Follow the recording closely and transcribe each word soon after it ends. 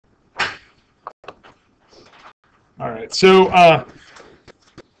All right, so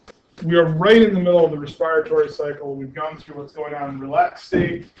we are right in the middle of the respiratory cycle. We've gone through what's going on in relaxed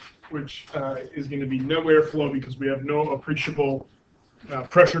state, which is going to be no airflow because we have no appreciable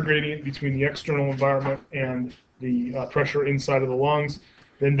pressure gradient between the external environment and the pressure inside of the lungs.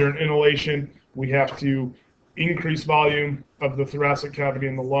 Then during inhalation, we have to increase volume of the thoracic cavity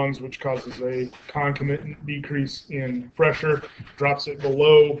in the lungs, which causes a concomitant decrease in pressure, drops it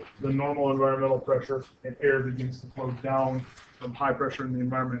below the normal environmental pressure, and air begins to flow down from high pressure in the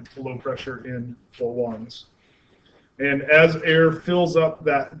environment to low pressure in the lungs. And as air fills up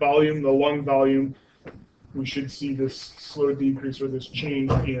that volume, the lung volume, we should see this slow decrease or this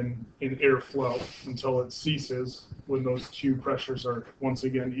change in airflow until it ceases when those two pressures are once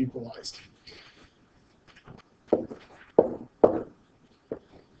again equalized.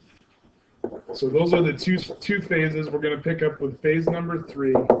 So those are the two phases. We're going to pick up with phase number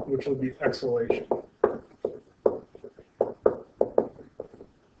 3, which will be exhalation.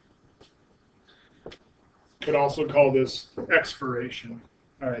 Could also call this expiration.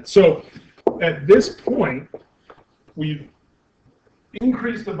 All right, so at this point, we've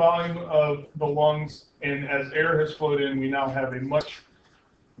increased the volume of the lungs, and as air has flowed in, we now have a much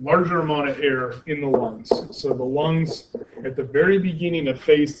larger amount of air in the lungs. So the lungs at the very beginning of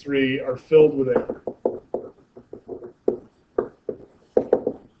phase 3 are filled with air.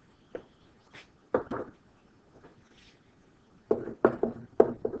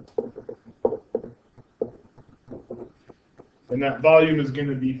 And that volume is going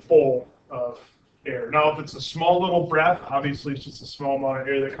to be full of air. Now, if it's a small little breath, obviously it's just a small amount of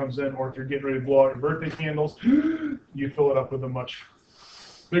air that comes in, or if you're getting ready to blow out your birthday candles, you fill it up with a much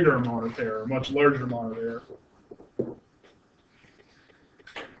bigger amount of air, a much larger amount of air.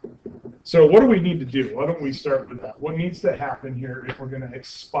 So what do we need to do? Why don't we start with that? What needs to happen here if we're going to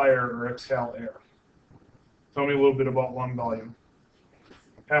expire or exhale air? Tell me a little bit about lung volume.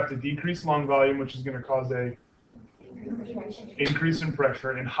 Have to decrease lung volume, which is going to cause a increase in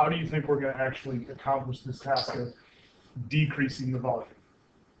pressure. And how do you think we're going to actually accomplish this task of decreasing the volume?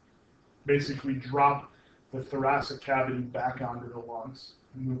 Basically drop the thoracic cavity back onto the lungs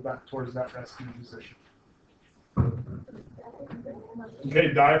and move back towards that resting position.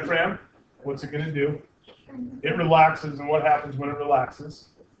 Okay, diaphragm, what's it going to do? It relaxes, and what happens when it relaxes?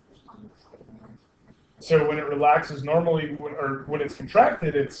 So when it relaxes, normally, when it's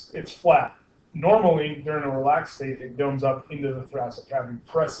contracted, it's flat. Normally, during a relaxed state, it domes up into the thoracic cavity,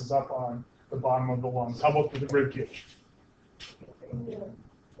 presses up on the bottom of the lungs. How about the rib cage?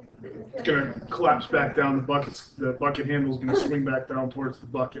 It's going to collapse back down. The bucket handle is going to swing back down towards the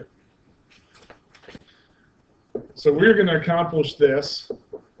bucket. So we're going to accomplish this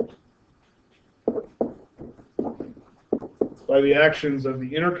by the actions of the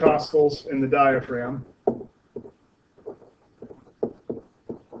intercostals and the diaphragm.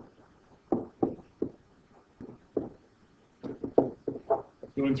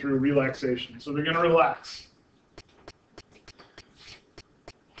 Going through relaxation. So they're going to relax.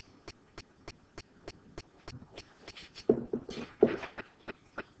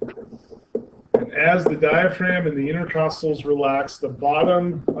 And as the diaphragm and the intercostals relax, the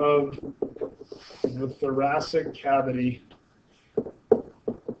bottom of the thoracic cavity,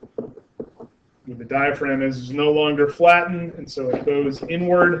 where the diaphragm is no longer flattened, and so it goes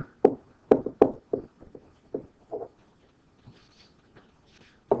inward.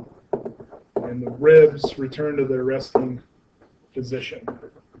 And the ribs return to their resting position.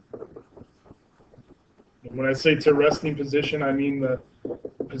 And when I say to resting position, I mean the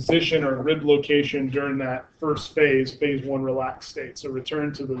position or rib location during that first phase 1 relaxed state. So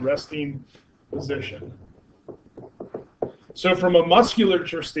return to the resting position. So from a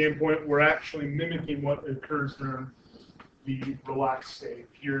musculature standpoint, we're actually mimicking what occurs during the relaxed state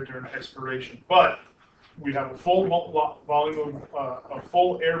here during expiration. But we have a full volume of a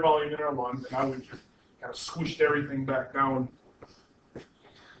full air volume in our lungs, and I would just kind of squished everything back down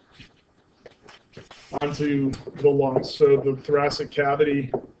onto the lungs. So the thoracic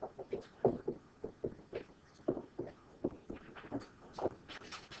cavity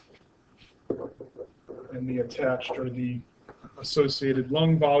and the attached or the associated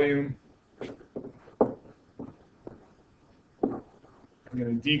lung volume are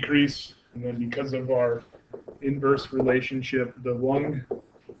going to decrease. And then because of our inverse relationship, the lung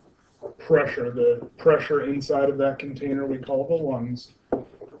pressure, the pressure inside of that container we call the lungs,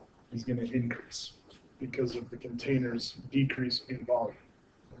 is going to increase because of the container's decrease in volume.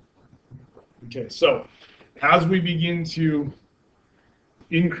 Okay, so as we begin to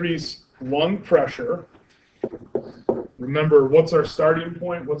increase lung pressure, remember, what's our starting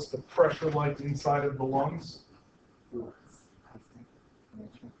point? What's the pressure like inside of the lungs?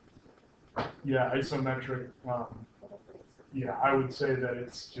 Yeah, isometric. Yeah, I would say that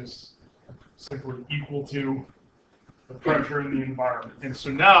it's just simply equal to the pressure in the environment. And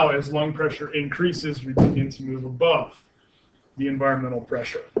so now, as lung pressure increases, we begin to move above the environmental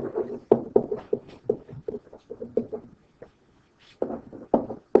pressure.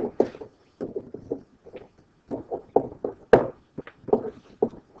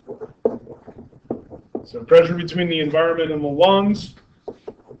 So pressure between the environment and the lungs.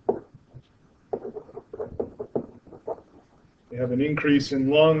 We have an increase in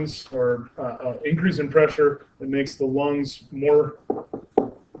lungs, or increase in pressure that makes the lungs more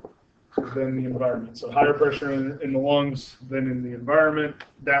than the environment. So higher pressure in the lungs than in the environment.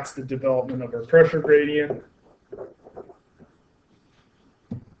 That's the development of our pressure gradient.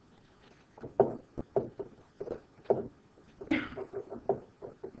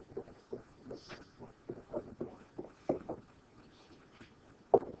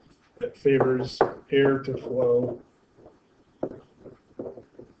 That favors air to flow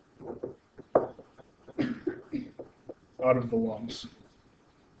out of the lungs.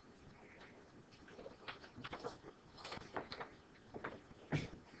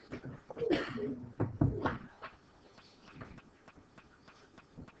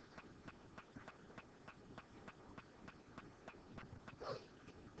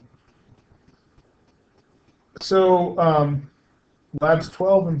 So labs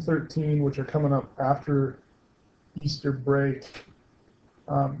 12 and 13, which are coming up after Easter break,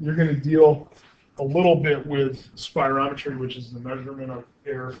 you're going to deal a little bit with spirometry, which is the measurement of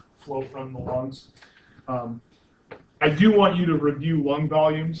air flow from the lungs. I do want you to review lung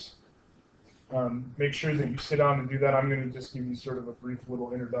volumes. Make sure that you sit down and do that. I'm going to just give you sort of a brief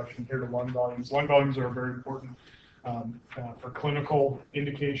little introduction here to lung volumes. Lung volumes are very important for clinical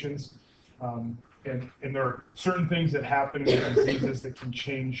indications. And there are certain things that happen in diseases that can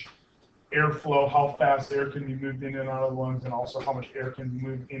change airflow, how fast air can be moved in and out of the lungs, and also how much air can be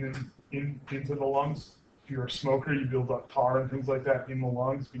moved into the lungs. If you're a smoker, you build up tar and things like that in the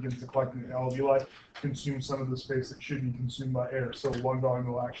lungs, begins to collect in the alveoli, consume some of the space that should be consumed by air, so lung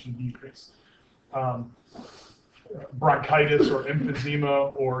volume will actually decrease. Bronchitis or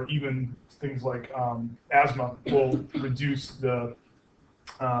emphysema or even things like asthma will reduce the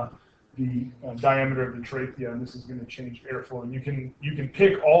diameter of the trachea, and this is going to change airflow. And you can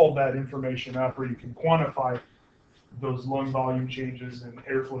pick all of that information up, or you can quantify those lung volume changes and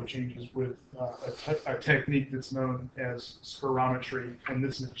airflow changes with a technique that's known as spirometry. And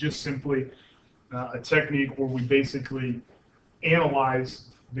this is just simply a technique where we basically analyze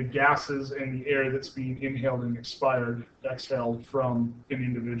the gases and the air that's being inhaled and exhaled from an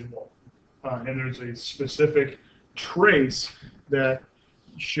individual. And there's a specific trace that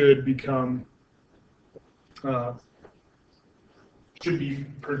should be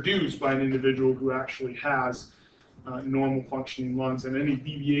produced by an individual who actually has normal functioning lungs, and any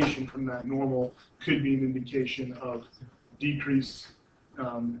deviation from that normal could be an indication of decreased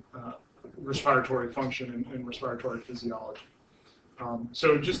respiratory function and respiratory physiology.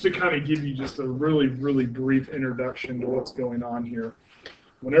 So just to kind of give you just a really, really brief introduction to what's going on here.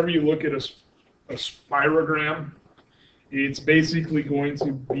 Whenever you look at a spirogram, it's basically going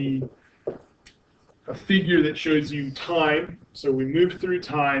to be a figure that shows you time. So we move through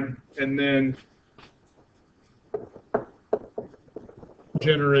time and then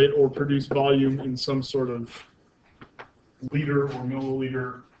generate or produce volume in some sort of liter or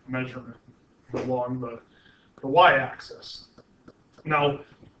milliliter measurement along the y-axis. Now,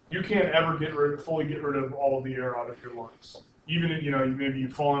 you can't ever fully get rid of all of the air out of your lungs. Even if, maybe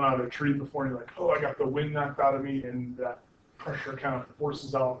you've fallen out of a tree before and you're like, oh, I got the wind knocked out of me, and that pressure kind of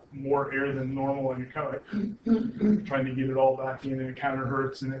forces out more air than normal, and you're kind of like trying to get it all back in, and it kind of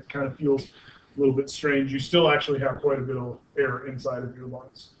hurts, and it kind of feels a little bit strange. You still actually have quite a bit of air inside of your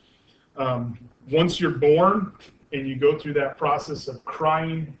lungs. Once you're born and you go through that process of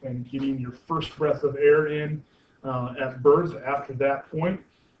crying and getting your first breath of air in at birth, after that point,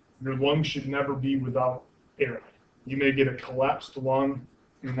 your lungs should never be without air. You may get a collapsed lung,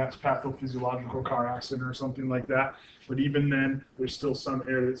 and that's pathophysiological car accident or something like that. But even then, there's still some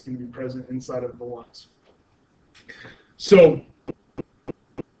air that's going to be present inside of the lungs. So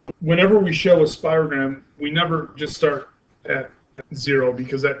whenever we show a spirogram, we never just start at 0,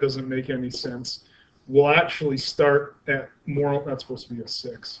 because that doesn't make any sense. We'll actually start at more, that's supposed to be a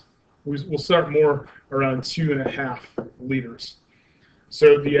 6. We'll start more around 2.5 liters.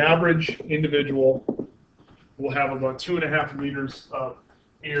 So the average individual will have about 2.5 liters of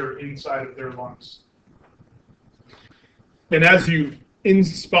air inside of their lungs. And as you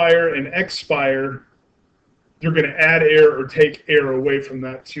inspire and expire, you're going to add air or take air away from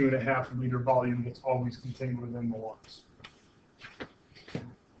that 2.5 liter volume that's always contained within the lungs.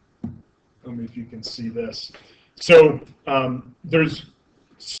 Tell me if you can see this. So there's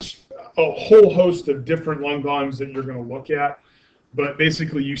a whole host of different lung volumes that you're going to look at. But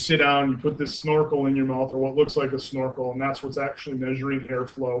basically, you sit down, you put this snorkel in your mouth, or what looks like a snorkel, and that's what's actually measuring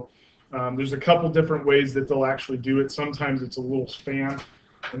airflow. There's a couple different ways that they'll actually do it. Sometimes it's a little fan,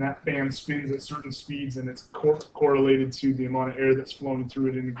 and that fan spins at certain speeds, and it's correlated to the amount of air that's flowing through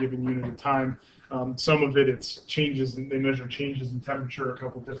it in a given unit of time. Some of it, it's changes, and they measure changes in temperature a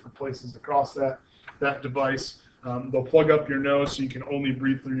couple different places across that device. They'll plug up your nose so you can only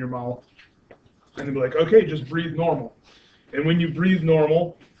breathe through your mouth, and they'll be like, okay, just breathe normal. And when you breathe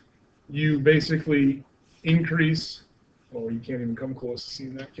normal, you basically increase. Oh, you can't even come close to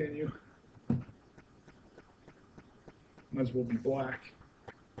seeing that, can you? Might as well be black.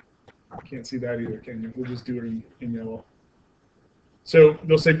 Can't see that either, can you? We'll just do it in yellow. So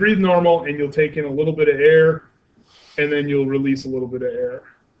they'll say breathe normal, and you'll take in a little bit of air, and then you'll release a little bit of air.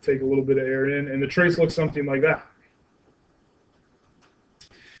 Take a little bit of air in, and the trace looks something like that.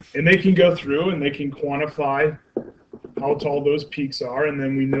 And they can go through and they can quantify how tall those peaks are, and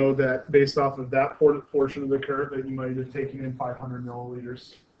then we know that based off of that portion of the curve that you might have taken in 500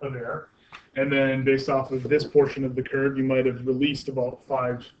 milliliters of air, and then based off of this portion of the curve you might have released about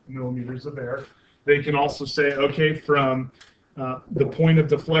 5 millimeters of air. They can also say, okay, from the point of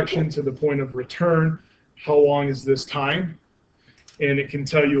deflection to the point of return, how long is this time? And it can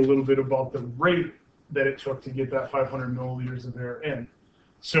tell you a little bit about the rate that it took to get that 500 milliliters of air in.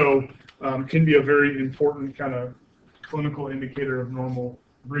 So can be a very important kind of clinical indicator of normal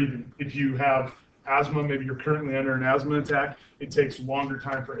breathing. If you have asthma, maybe you're currently under an asthma attack, it takes longer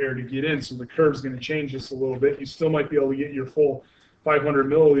time for air to get in, so the curve's going to change just a little bit. You still might be able to get your full 500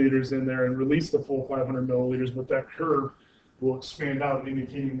 milliliters in there and release the full 500 milliliters, but that curve will expand out,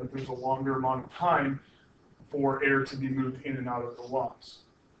 indicating that there's a longer amount of time for air to be moved in and out of the lungs.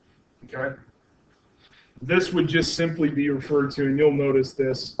 Okay? This would just simply be referred to, and you'll notice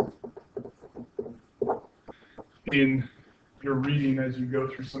this in your reading as you go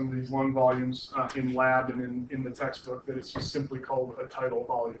through some of these lung volumes in lab and in the textbook, that it's just simply called a tidal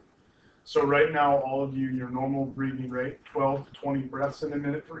volume. So right now, all of you, your normal breathing rate, 12 to 20 breaths in a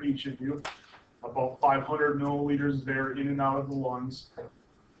minute for each of you, about 500 milliliters of air in and out of the lungs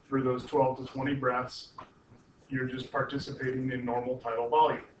for those 12 to 20 breaths. You're just participating in normal tidal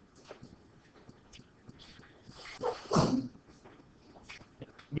volume.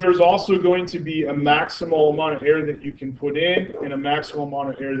 There's also going to be a maximal amount of air that you can put in and a maximal amount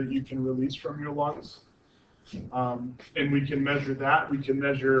of air that you can release from your lungs. And we can measure that. We can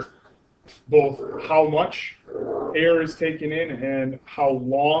measure both how much air is taken in and how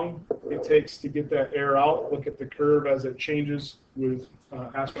long it takes to get that air out. Look at the curve as it changes with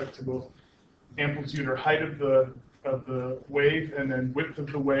aspect to both amplitude or height of the wave and then width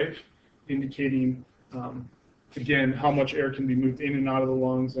of the wave, indicating again, how much air can be moved in and out of the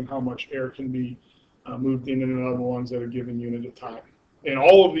lungs and how much air can be moved in and out of the lungs at a given unit of time. And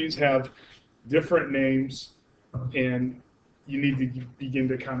all of these have different names, and you need to begin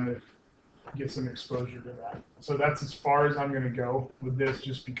to kind of get some exposure to that. So that's as far as I'm going to go with this,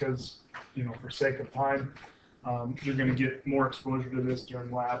 just because, you know, for sake of time, you're going to get more exposure to this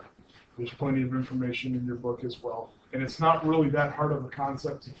during lab. There's plenty of information in your book as well. And it's not really that hard of a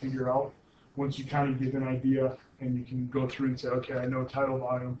concept to figure out. Once you kind of get an idea and you can go through and say, okay, I know tidal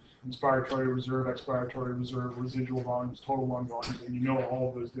volume, inspiratory reserve, expiratory reserve, residual volumes, total lung volumes, and you know all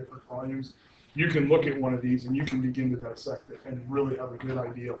of those different volumes, you can look at one of these and you can begin to dissect it and really have a good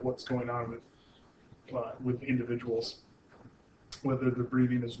idea of what's going on with individuals, whether the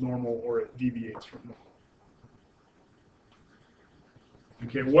breathing is normal or it deviates from normal.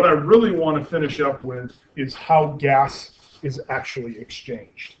 Okay, what I really want to finish up with is how gas is actually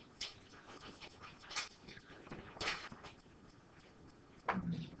exchanged.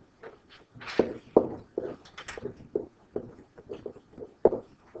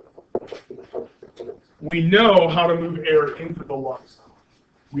 We know how to move air into the lungs.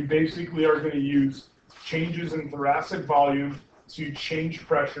 We basically are going to use changes in thoracic volume to change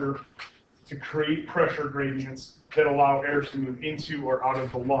pressure, to create pressure gradients that allow air to move into or out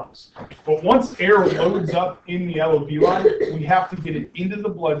of the lungs. But once air loads up in the LOB line, we have to get it into the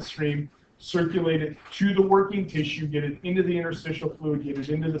bloodstream, circulate it to the working tissue, get it into the interstitial fluid, get it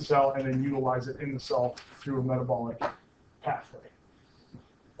into the cell, and then utilize it in the cell through a metabolic pathway.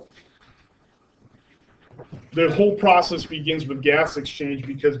 The whole process begins with gas exchange,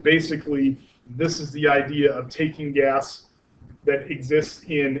 because basically this is the idea of taking gas that exists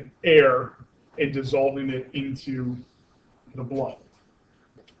in air and dissolving it into the blood.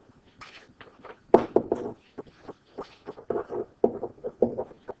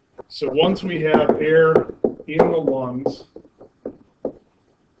 So once we have air in the lungs,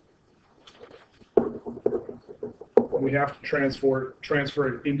 we have to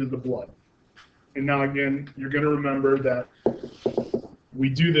transfer it into the blood. And now again, you're going to remember that we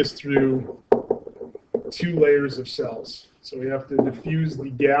do this through 2 layers of cells. So we have to diffuse the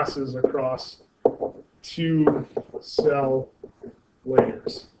gases across 2 cell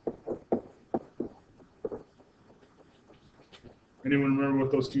layers. Anyone remember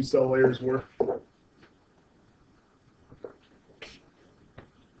what those 2 cell layers were?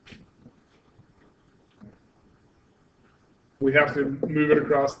 We have to move it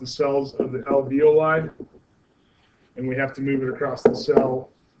across the cells of the alveoli, and we have to move it across the cell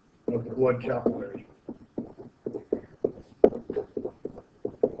of the blood capillary.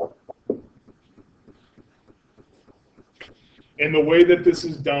 And the way that this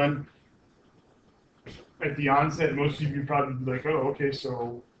is done, at the onset, most of you probably be like, oh, okay,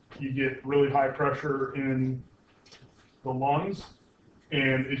 so you get really high pressure in the lungs,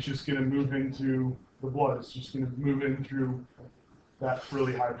 and it's just going to move into the blood. It's just going to move in through that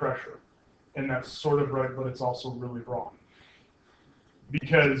really high pressure. And that's sort of right, but it's also really wrong.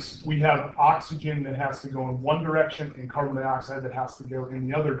 Because we have oxygen that has to go in one direction and carbon dioxide that has to go in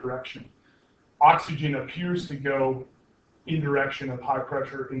the other direction. Oxygen appears to go in direction of high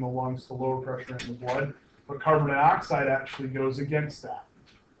pressure in the lungs to lower pressure in the blood, but carbon dioxide actually goes against that.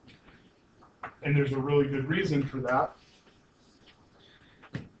 And there's a really good reason for that.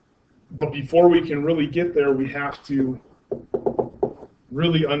 But before we can really get there, we have to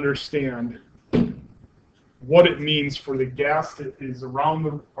really understand what it means for the gas that is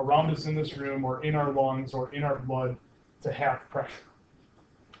around us in this room or in our lungs or in our blood to have pressure.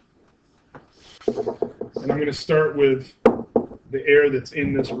 And I'm going to start with the air that's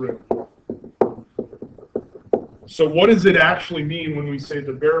in this room. So what does it actually mean when we say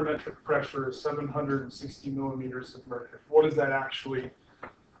the barometric pressure is 760 millimeters of mercury? What does that actually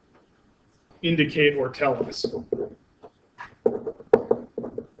indicate or tell us?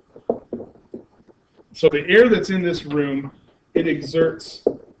 So the air that's in this room, it exerts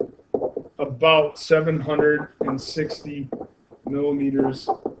about 760 millimeters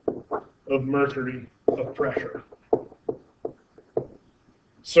of mercury of pressure.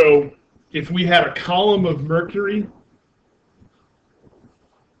 So if we had a column of mercury,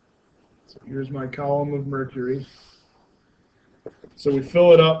 so here's my column of mercury. So we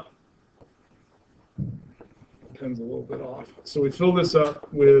fill it up. Pen's a little bit off. So we fill this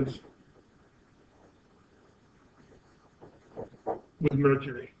up with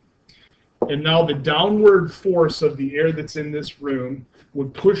mercury. And now the downward force of the air that's in this room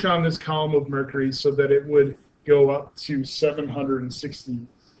would push on this column of mercury so that it would go up to 760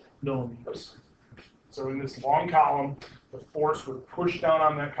 millimeters. So in this long column, the force would push down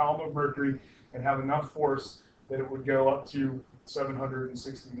on that column of mercury and have enough force that it would go up to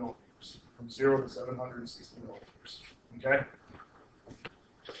 760 millimeters, from 0 to 760 millimeters. Okay?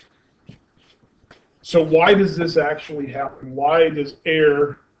 So why does this actually happen? Why does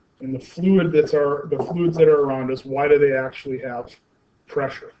air and the fluids that are around us, why do they actually have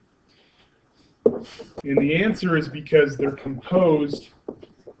pressure? And the answer is because they're composed,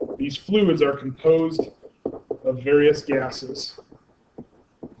 these fluids are composed of various gases.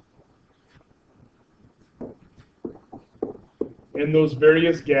 And those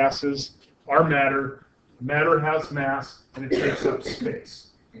various gases are matter. Matter has mass, and it takes up space.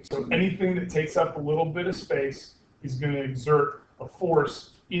 So anything that takes up a little bit of space is going to exert a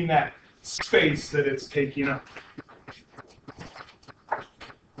force in that space that it's taking up.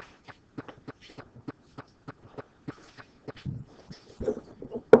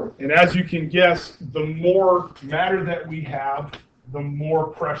 And as you can guess, the more matter that we have, the more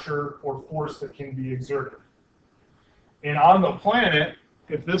pressure or force that can be exerted. And on the planet,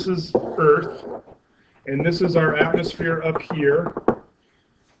 if this is Earth, and this is our atmosphere up here,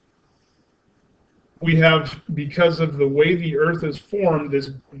 we have, because of the way the Earth is formed,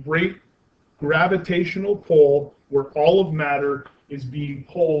 this great gravitational pull where all of matter is being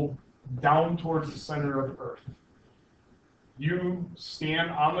pulled down towards the center of Earth. You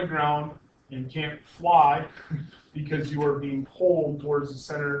stand on the ground and can't fly because you are being pulled towards the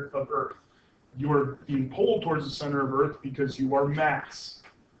center of Earth. You are being pulled towards the center of Earth because you are mass.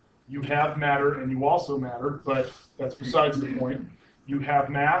 You have matter and you also matter, but that's besides the point. You have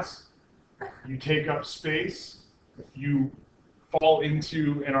mass, you take up space, you fall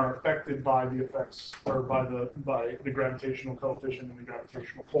into and are affected by the effects, or by the gravitational coefficient and the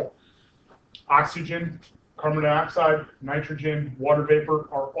gravitational pull. Oxygen, carbon dioxide, nitrogen, water vapor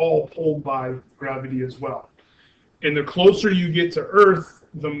are all pulled by gravity as well. And the closer you get to Earth,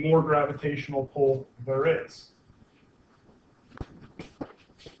 the more gravitational pull there is.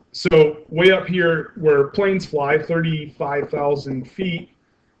 So way up here where planes fly, 35,000 feet,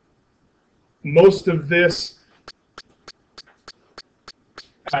 most of this,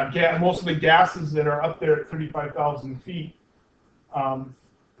 most of the gases that are up there at 35,000 feet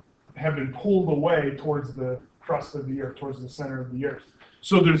have been pulled away towards the crust of the Earth, towards the center of the Earth.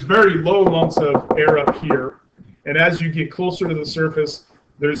 So there's very low amounts of air up here, and as you get closer to the surface,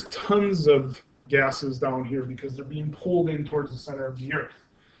 there's tons of gases down here because they're being pulled in towards the center of the Earth.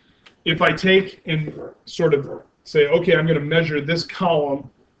 If I take and sort of say, okay, I'm going to measure this column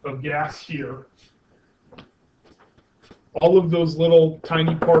of gas here, all of those little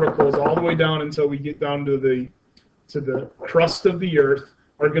tiny particles all the way down until we get down to the crust of the Earth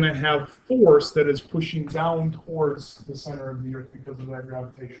are going to have force that is pushing down towards the center of the Earth because of that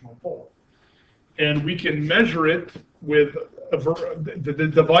gravitational pull. And we can measure it with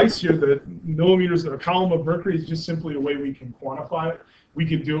the device here, the millimeters of a column of mercury is just simply a way we can quantify it. We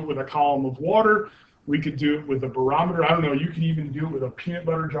could do it with a column of water. We could do it with a barometer. I don't know, you could even do it with a peanut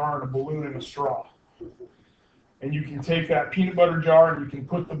butter jar and a balloon and a straw. And you can take that peanut butter jar and you can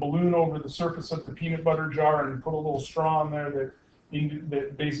put the balloon over the surface of the peanut butter jar and put a little straw in there that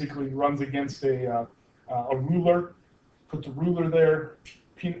basically runs against a ruler. Put the ruler there,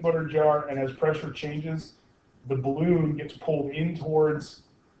 peanut butter jar, and as pressure changes, the balloon gets pulled in towards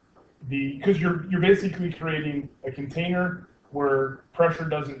because you're basically creating a container where pressure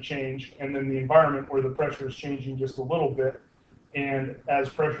doesn't change, and then the environment where the pressure is changing just a little bit. And as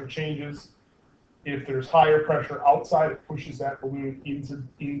pressure changes, if there's higher pressure outside, it pushes that balloon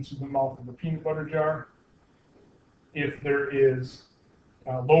into the mouth of the peanut butter jar. If there is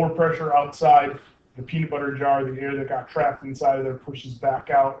lower pressure outside, the peanut butter jar, the air that got trapped inside of there pushes back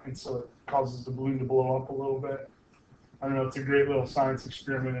out, and so it causes the balloon to blow up a little bit. I don't know, it's a great little science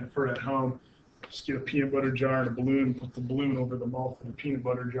experiment for at home. Just get a peanut butter jar and a balloon, put the balloon over the mouth of the peanut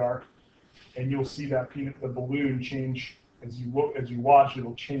butter jar, and you'll see that the balloon change as you watch.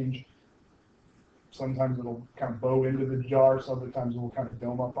 It'll change. Sometimes it'll kind of bow into the jar, so other times it will kind of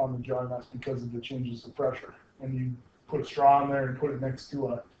dome up on the jar, and that's because of the changes of pressure. And you put a straw in there and put it next to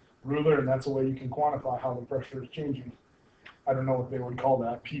a ruler, and that's a way you can quantify how the pressure is changing. I don't know what they would call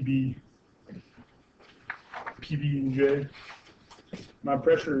that, PB and J. My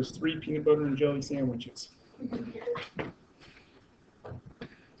pressure is 3 peanut butter and jelly sandwiches.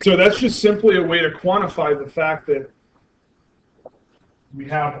 So that's just simply a way to quantify the fact that we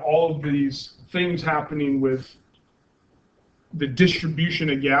have all of these things happening with the distribution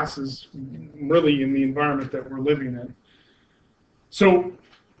of gases really in the environment that we're living in. So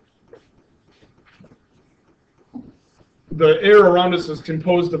the air around us is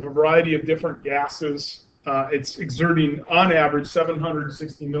composed of a variety of different gases. It's exerting, on average,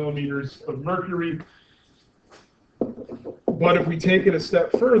 760 millimeters of mercury. But if we take it a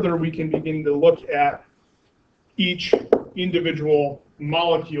step further, we can begin to look at each individual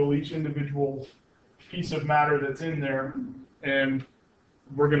molecule, each individual piece of matter that's in there, and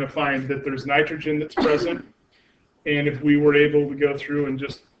we're going to find that there's nitrogen that's present. And if we were able to go through and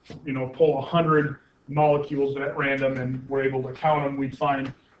just, pull 100 molecules at random and we're able to count them, we'd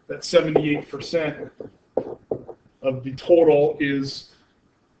find that 78% of the total is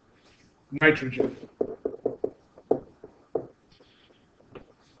nitrogen.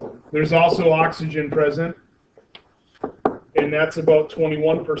 There's also oxygen present, and that's about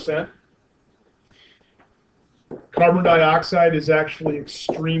 21%. Carbon dioxide is actually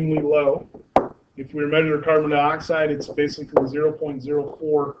extremely low. If we measure carbon dioxide, it's basically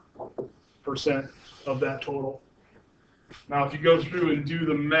 0.04% of that total. Now, if you go through and do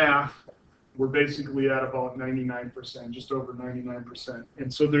the math, we're basically at about 99%, just over 99%.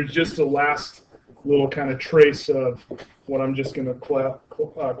 And so there's just a last little kind of trace of what I'm just going to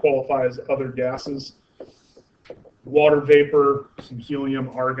qualify as other gases. Water vapor, some helium,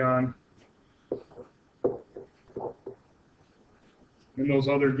 argon. And those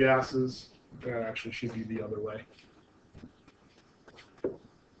other gases, that actually should be the other way.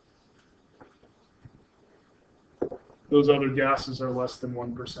 Those other gases are less than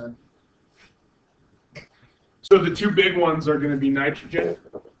 1%. So the two big ones are going to be nitrogen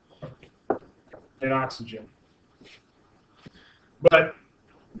and oxygen. But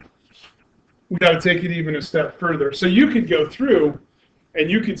we got to take it even a step further. So you could go through and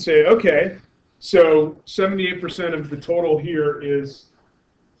you could say, okay, so 78% of the total here is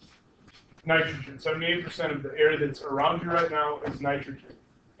nitrogen. 78% of the air that's around you right now is nitrogen.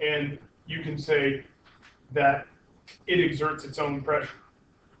 And you can say that it exerts its own pressure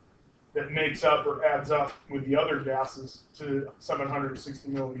that makes up or adds up with the other gases to 760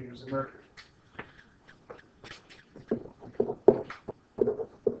 millimeters of mercury.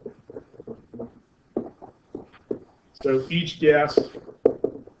 So each gas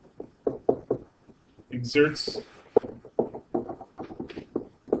exerts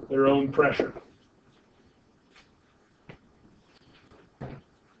their own pressure.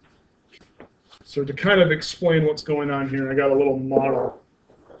 So to kind of explain what's going on here, I got a little model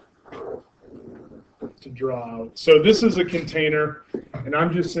to draw out. So this is a container, and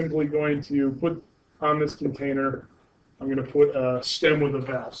I'm just simply going to put on this container, I'm going to put a stem with a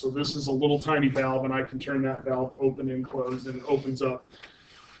valve. So this is a little tiny valve, and I can turn that valve open and close, and it opens up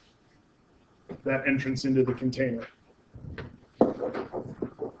that entrance into the container.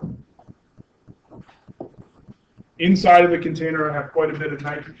 Inside of the container, I have quite a bit of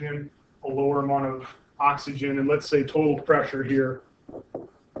nitrogen, a lower amount of oxygen, and let's say total pressure here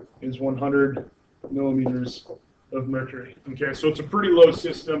is 100 millimeters of mercury. Okay, so it's a pretty low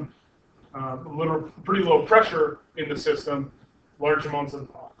system, pretty low pressure in the system, large amounts of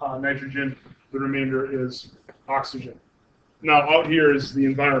nitrogen. The remainder is oxygen. Now out here is the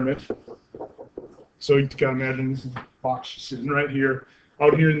environment. So you can imagine this is a box sitting right here.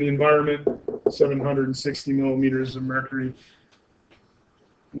 Out here in the environment, 760 millimeters of mercury.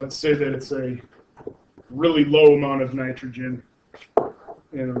 Let's say that it's a really low amount of nitrogen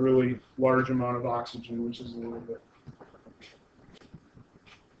and a really large amount of oxygen, which is a little bit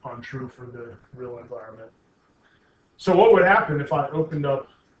untrue for the real environment. So what would happen if I opened up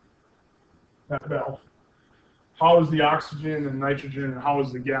that valve? How is the oxygen and nitrogen and how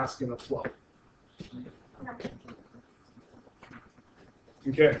is the gas going to flow?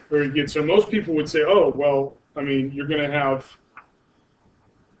 Okay, very good. So most people would say, oh, well, I mean, you're going to have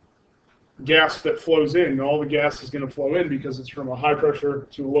gas that flows in. All the gas is going to flow in because it's from a high pressure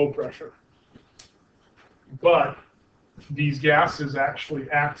to a low pressure. But these gases actually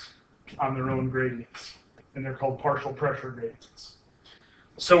act on their own gradients, and they're called partial pressure gradients.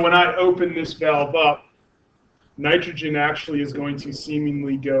 So when I open this valve up, nitrogen actually is going to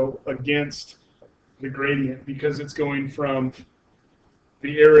seemingly go against the gradient because it's going from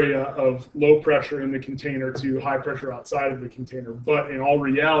the area of low pressure in the container to high pressure outside of the container. But in all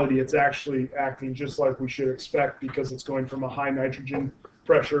reality, it's actually acting just like we should expect because it's going from a high nitrogen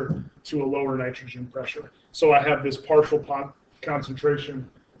pressure to a lower nitrogen pressure. So I have this partial concentration,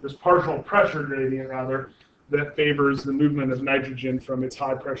 this partial pressure gradient rather, that favors the movement of nitrogen from its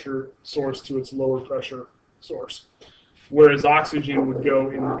high pressure source to its lower pressure source. Whereas oxygen would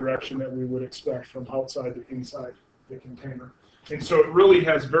go in the direction that we would expect from outside to inside the container. And so it really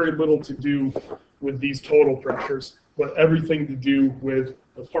has very little to do with these total pressures, but everything to do with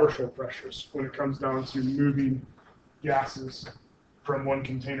the partial pressures when it comes down to moving gases from one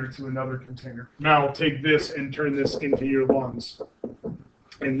container to another container. Now take this and turn this into your lungs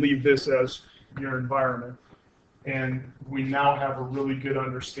and leave this as your environment. And we now have a really good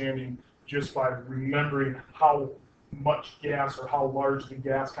understanding just by remembering how much gas or how large the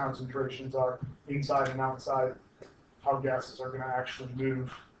gas concentrations are inside and outside, how gases are going to actually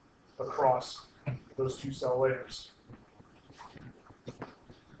move across those two cell layers.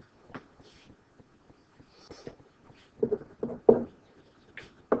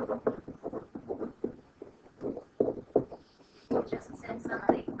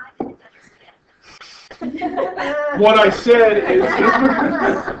 What I said is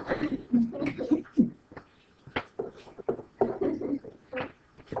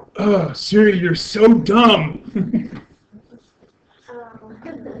oh, Siri, you're so dumb.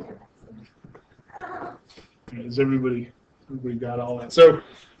 Is everybody got all that? So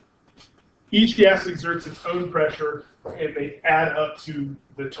each gas exerts its own pressure, and they add up to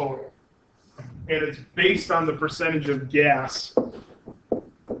the total. And it's based on the percentage of gas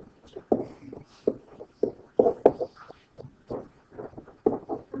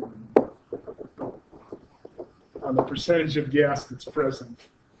that's present.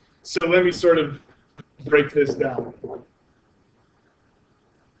 So let me sort of break this down.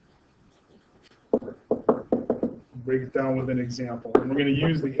 Break it down with an example. And we're going to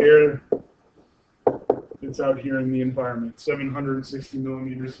use the air that's out here in the environment, 760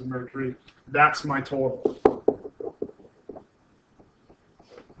 millimeters of mercury. That's my total.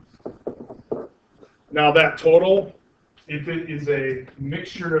 Now that total, if it is a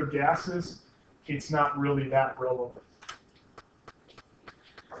mixture of gases, it's not really that relevant.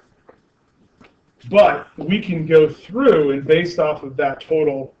 But we can go through, and based off of that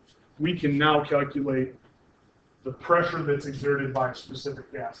total, we can now calculate the pressure that's exerted by a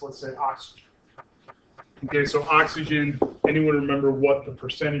specific gas, let's say oxygen. Okay, so oxygen, anyone remember what the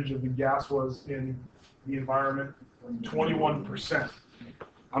percentage of the gas was in the environment? 21%.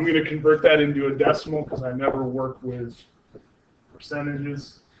 I'm going to convert that into a decimal because I never work with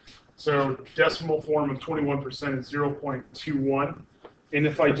percentages. So decimal form of 21% is 0.21. And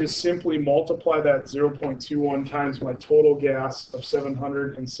if I just simply multiply that 0.21 times my total gas of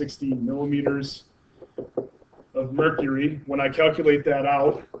 760 millimeters of mercury, when I calculate that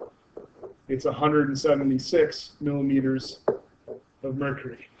out, it's 176 millimeters of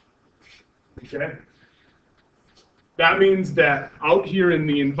mercury. Okay? That means that out here in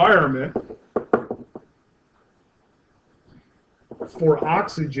the environment, for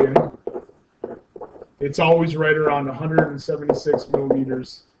oxygen, it's always right around 176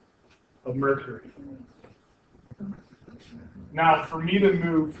 millimeters of mercury. Now, for me to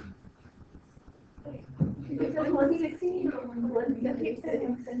move... You said 160 or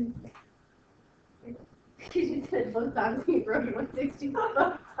 170? You said both times you wrote 160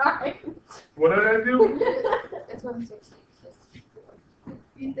 both times. What did I do? It's 160.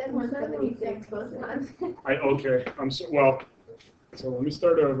 You said 176 both times. Okay. So let me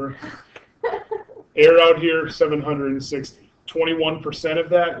start over. Air out here, 760. 21% of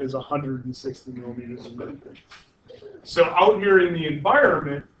that is 160 millimeters of mercury. So out here in the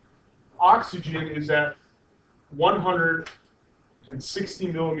environment, oxygen is at 160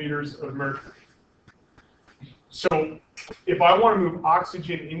 millimeters of mercury. So if I want to move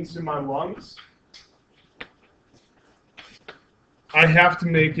oxygen into my lungs, I have to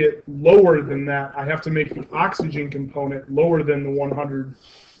make it lower than that. I have to make the oxygen component lower than the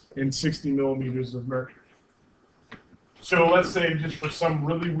 160 millimeters of mercury. So let's say just for some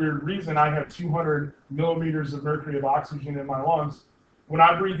really weird reason, I have 200 millimeters of mercury of oxygen in my lungs. When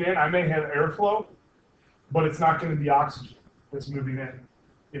I breathe in, I may have airflow, but it's not going to be oxygen that's moving in.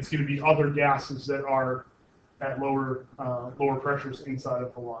 It's going to be other gases that are at lower pressures inside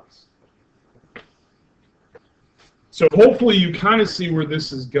of the lungs. So hopefully you kind of see where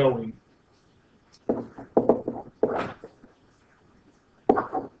this is going.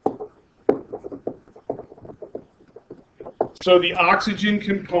 So the oxygen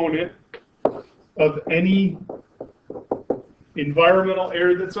component of any environmental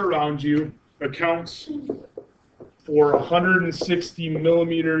air that's around you accounts for 160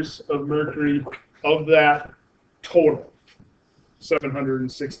 millimeters of mercury of that total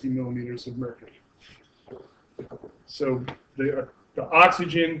 760 millimeters of mercury. So the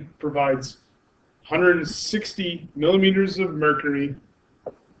oxygen provides 160 millimeters of mercury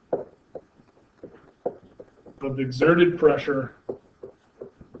of exerted pressure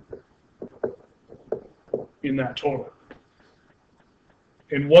in that total.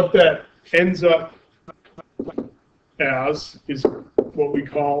 And what that ends up as is what we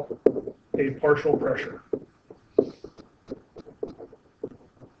call a partial pressure.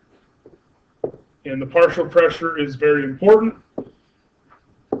 And the partial pressure is very important.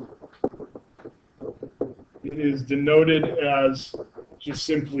 It is denoted as just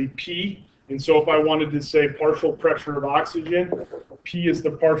simply P. And so if I wanted to say partial pressure of oxygen, P is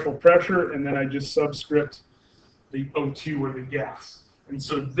the partial pressure, and then I just subscript the O2 or the gas. And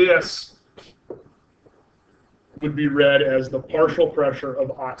so this would be read as the partial pressure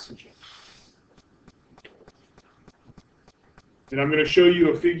of oxygen. And I'm going to show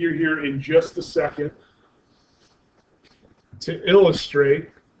you a figure here in just a second to illustrate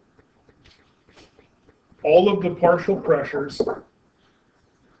all of the partial pressures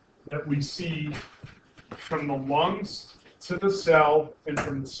that we see from the lungs to the cell and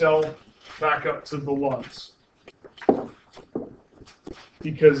from the cell back up to the lungs.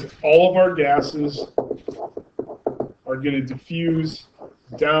 Because all of our gases are going to diffuse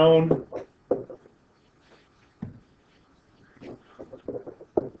down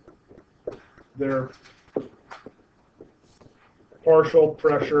their partial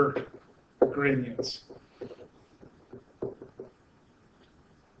pressure gradients.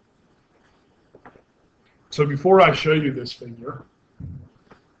 So before I show you this figure,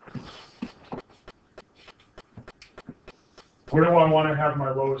 where do I want to have my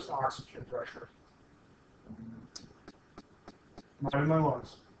lowest oxygen pressure? Not in my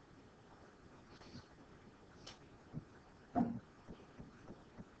lungs.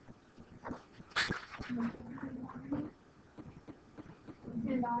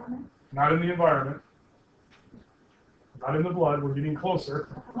 Not in the environment. Not in the blood. We're getting closer.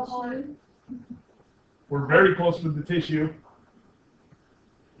 We're very close with the tissue.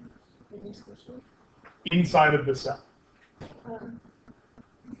 Inside of the cell.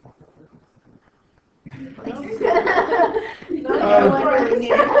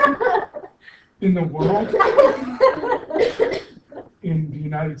 In the world? In the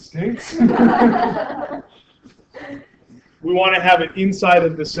United States? We want to have it inside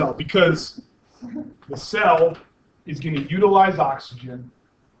of the cell because the cell is going to utilize oxygen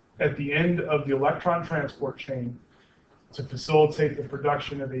at the end of the electron transport chain to facilitate the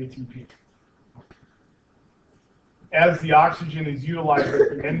production of ATP. As the oxygen is utilized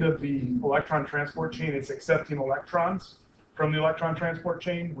at the end of the electron transport chain, it's accepting electrons from the electron transport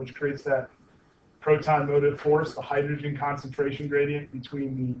chain, which creates that proton motive force, the hydrogen concentration gradient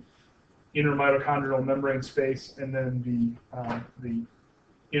between the inner mitochondrial membrane space and then the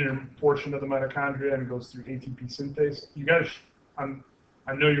inner portion of the mitochondria, and it goes through ATP synthase. You guys, I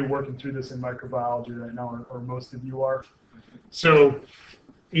know you're working through this in microbiology right now, or most of you are. So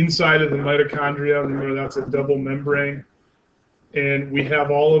inside of the mitochondria, remember that's a double membrane, and we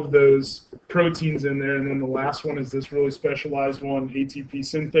have all of those proteins in there, and then the last one is this really specialized one, ATP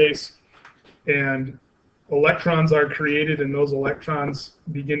synthase, and electrons are created, and those electrons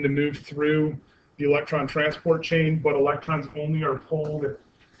begin to move through the electron transport chain, but electrons only are pulled if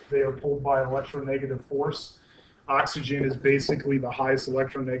they are pulled by electronegative force. Oxygen is basically the highest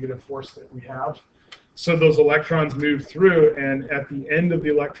electronegative force that we have. So those electrons move through, and at the end of the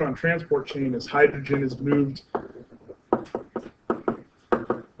electron transport chain, as hydrogen is moved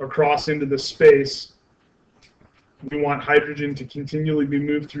across into the space, we want hydrogen to continually be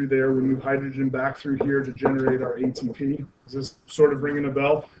moved through there. We move hydrogen back through here to generate our ATP. Is this sort of ringing a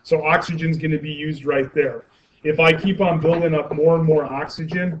bell? So oxygen is going to be used right there. If I keep on building up more and more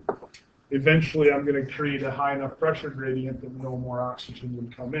oxygen, eventually I'm going to create a high enough pressure gradient that no more oxygen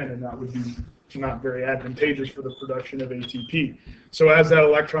would come in, and that would be not very advantageous for the production of ATP. So as that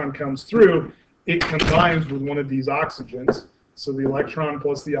electron comes through, it combines with one of these oxygens. So the electron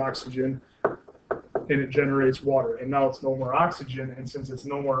plus the oxygen, and it generates water. And now it's no more oxygen, and since it's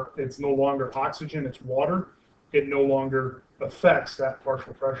no longer oxygen, it's water, it no longer affects that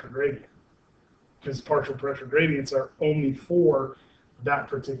partial pressure gradient. Because partial pressure gradients are only for that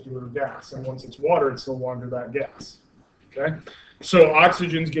particular gas. And once it's water, it's no longer that gas. Okay? So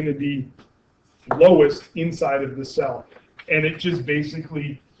oxygen's going to be lowest inside of the cell. And it just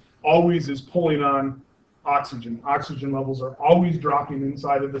basically always is pulling on oxygen. Oxygen levels are always dropping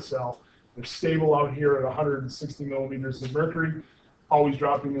inside of the cell. They're stable out here at 160 millimeters of mercury, always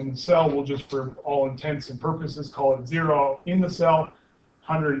dropping in the cell. We'll just, for all intents and purposes, call it 0 in the cell,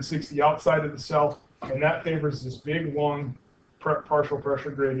 160 outside of the cell, and that favors this big, long partial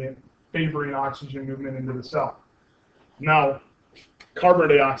pressure gradient, favoring oxygen movement into the cell. Now, carbon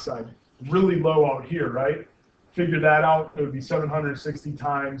dioxide, really low out here, right? Figure that out, it would be 760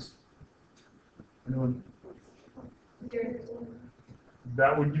 times. Anyone?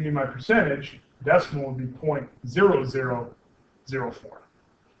 That would give me my percentage. Decimal would be 0.0004.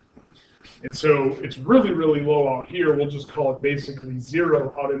 And so it's really, really low out here. We'll just call it basically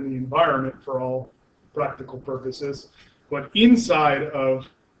 0 out in the environment for all practical purposes. But inside of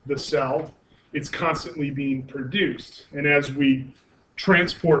the cell, it's constantly being produced. And as we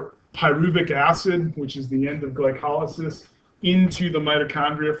transport pyruvic acid, which is the end of glycolysis, into the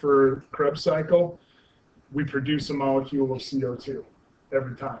mitochondria for Krebs cycle, we produce a molecule of CO2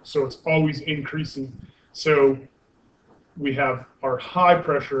 every time. So it's always increasing. So we have our high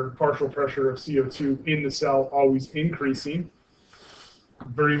pressure, partial pressure of CO2 in the cell always increasing,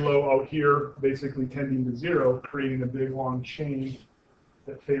 very low out here, basically tending to 0, creating a big long chain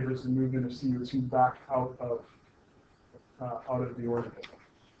that favors the movement of CO2 back out of the organism.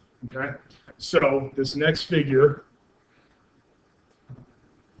 Okay, so this next figure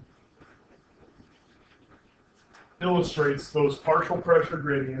illustrates those partial pressure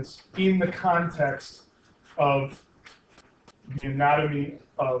gradients in the context of the anatomy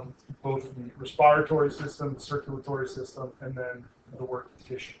of both the respiratory system, the circulatory system, and then the working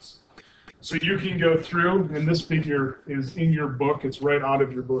tissues. So you can go through, and this figure is in your book, it's right out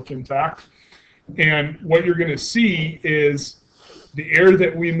of your book, in fact, and what you're going to see is the air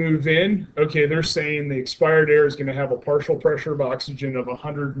that we move in. Okay, they're saying the expired air is going to have a partial pressure of oxygen of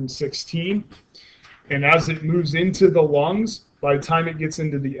 116. And as it moves into the lungs, by the time it gets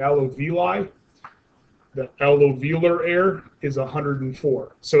into the alveoli, the alveolar air is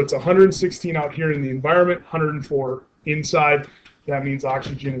 104. So it's 116 out here in the environment, 104 inside. That means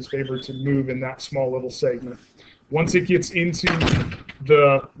oxygen is favored to move in that small little segment. Once it gets into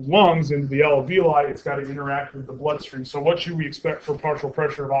the lungs, into the alveoli, it's got to interact with the bloodstream. So what should we expect for partial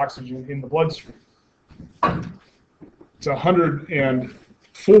pressure of oxygen in the bloodstream? It's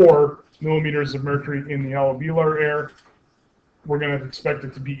 104 millimeters of mercury in the alveolar air. We're going to expect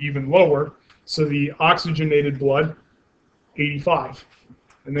it to be even lower So the oxygenated blood, 85.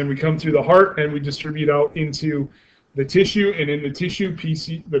 And then we come through the heart and we distribute out into the tissue. And in the tissue,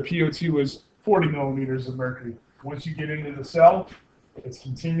 the PO2 is 40 millimeters of mercury. Once you get into the cell, it's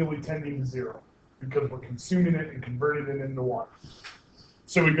continually tending to zero because we're consuming it and converting it into water.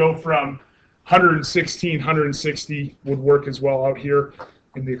 So we go from 116, 160 would work as well out here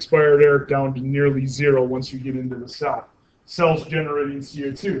in the expired air down to nearly zero once you get into the cell. Cells generating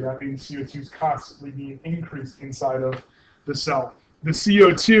CO2, that means CO2 is constantly being increased inside of the cell. The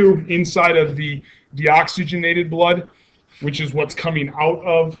CO2 inside of the deoxygenated blood, which is what's coming out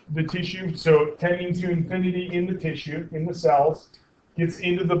of the tissue, so tending to infinity in the tissue, in the cells, gets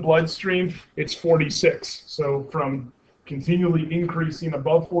into the bloodstream, it's 46. So from continually increasing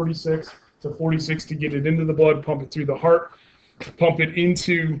above 46 to 46 to get it into the blood, pump it through the heart, pump it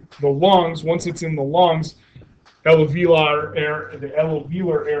into the lungs. Once it's in the lungs, alveolar air, the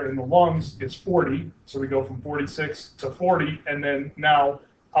alveolar air in the lungs is 40. So we go from 46 to 40, and then now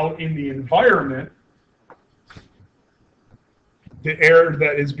out in the environment, the air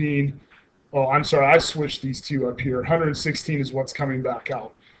that is being, oh, I'm sorry, I switched these two up here. 116 is what's coming back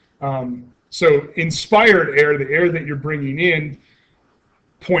out. So inspired air, the air that you're bringing in,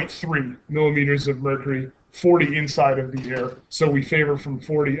 0.3 millimeters of mercury, 40 inside of the air. So we favor from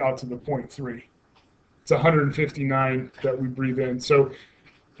 40 out to the 0.3. It's 159 that we breathe in. So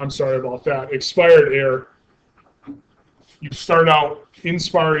I'm sorry about that. Expired air, you start out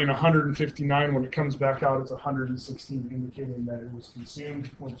inspiring 159. When it comes back out, it's 116, indicating that it was consumed,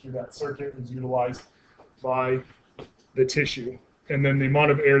 went through that circuit, was utilized by the tissue. And then the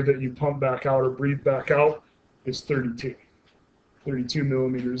amount of air that you pump back out or breathe back out is 32. 32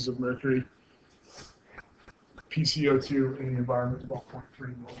 millimeters of mercury. PCO2 in the environment is about 0.3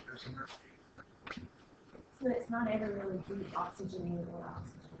 millimeters of mercury. So it's not ever really deoxygenated or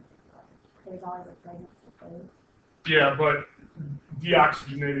oxygenated. There's always a presence of both. Yeah, but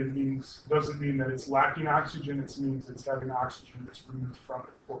deoxygenated doesn't mean that it's lacking oxygen. It means it's having oxygen that's removed from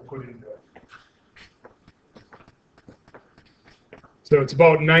it or put into it. So it's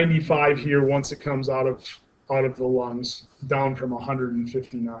about 95 here once it comes out of the lungs, down from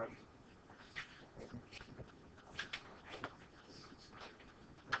 159.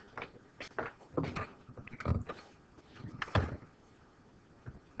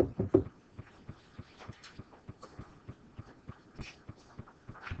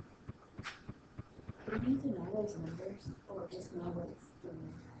 Do you need to know those numbers or just know what it's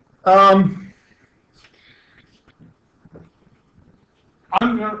doing?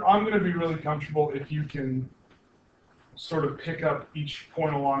 I'm gonna be really comfortable if you can sort of pick up each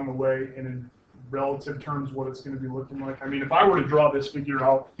point along the way and in relative terms what it's going to be looking like. I mean, if I were to draw this figure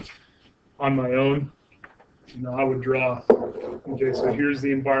out on my own, I would draw, okay, so here's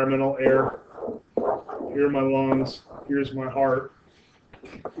the environmental air, here are my lungs, here's my heart,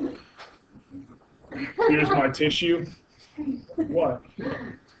 here's my tissue. What?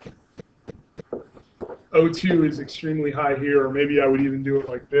 O2 is extremely high here, or maybe I would even do it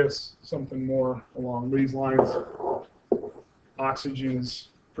like this, something more along these lines. Oxygen is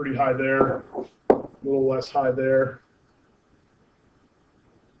pretty high there, a little less high there.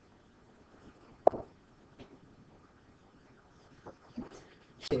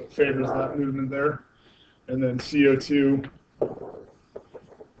 So it favors that movement there. And then CO2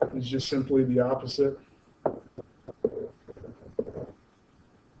 is just simply the opposite.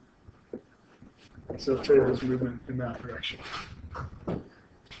 So it favors movement in that direction.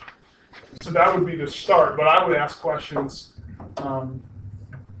 So that would be the start, but I would ask questions,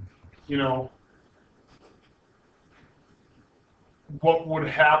 what would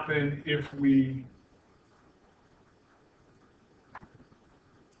happen if we,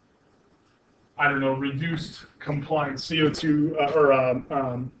 reduced compliance, CO2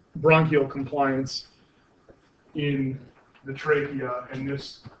 or bronchial compliance in the trachea, and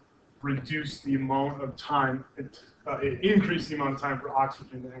this reduced the amount of time, it increased the amount of time for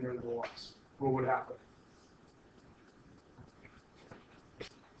oxygen to enter the lungs. What would happen?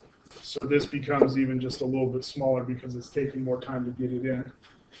 So this becomes even just a little bit smaller because it's taking more time to get it in,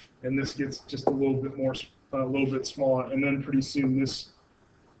 and this gets just a little bit smaller, and then pretty soon this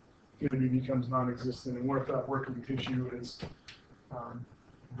maybe becomes non-existent. And what if that working tissue is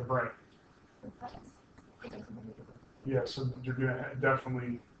the brain? Yeah, so you're going to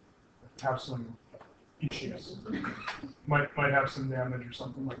definitely have some issues. Might have some damage or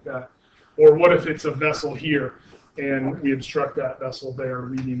something like that. Or what if it's a vessel here and we obstruct that vessel there,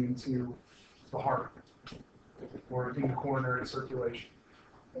 leading into the heart or in the coronary circulation?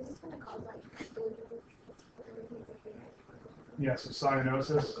 Is this going to cause Yeah, so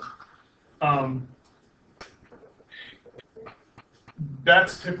cyanosis.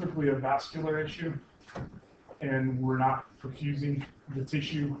 That's typically a vascular issue, and we're not perfusing the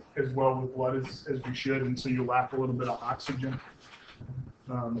tissue as well with blood as we should, and so you lack a little bit of oxygen.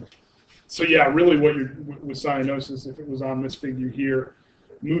 So yeah, really what you're, with cyanosis, if it was on this figure here,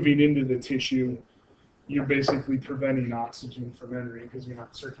 moving into the tissue, you're basically preventing oxygen from entering because you're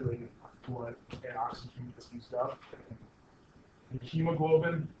not circulating blood and oxygen gets used up. The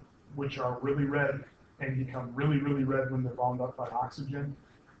hemoglobin, which are really red and become really, really red when they're bound up by oxygen,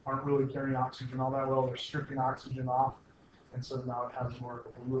 aren't really carrying oxygen all that well. They're stripping oxygen off, and so now it has more of a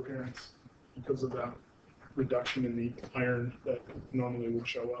blue appearance because of that reduction in the iron that normally would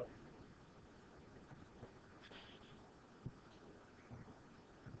show up.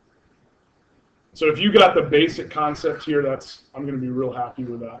 So if you got the basic concept here, I'm going to be real happy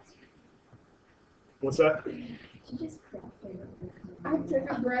with that. What's that? I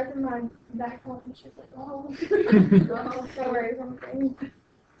took a breath and my back off and she's like, oh, sorry, something.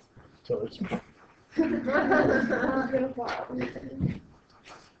 So it's I'm gonna fall.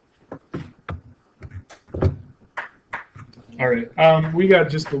 all right. We got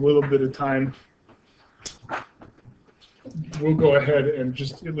just a little bit of time. We'll go ahead and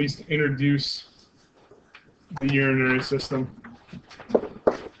just at least introduce the urinary system.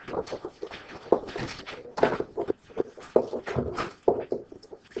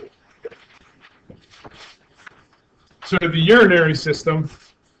 So the urinary system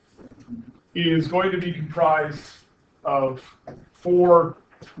is going to be comprised of 4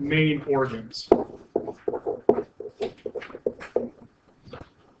 main organs.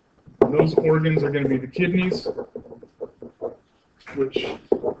 And those organs are going to be the kidneys, which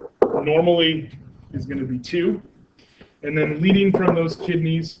normally is going to be 2. And then leading from those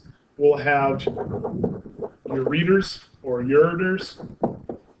kidneys, we'll have ureters or ureters.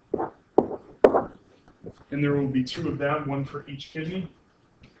 And there will be 2 of them, 1 for each kidney.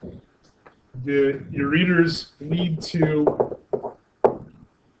 The ureters lead to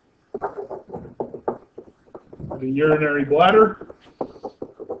the urinary bladder.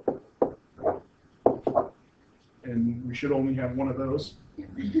 And we should only have 1 of those.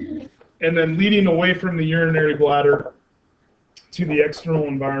 And then leading away from the urinary bladder to the external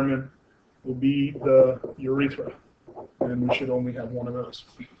environment will be the urethra. And we should only have 1 of those.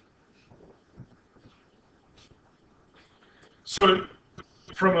 So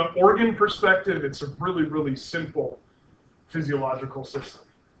from an organ perspective, it's a really, really simple physiological system.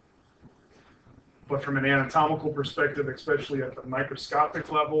 But from an anatomical perspective, especially at the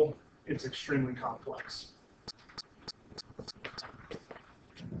microscopic level, it's extremely complex.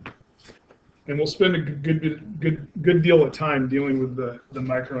 And we'll spend a good deal of time dealing with the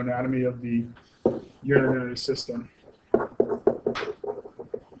microanatomy of the urinary system.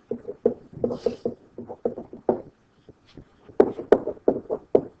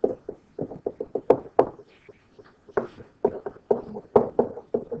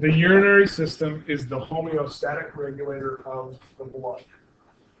 The urinary system is the homeostatic regulator of the blood.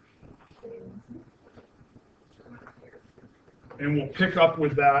 And we'll pick up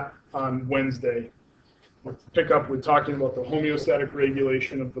with that on Wednesday. We'll pick up with talking about the homeostatic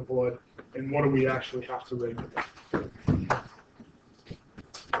regulation of the blood and what do we actually have to regulate.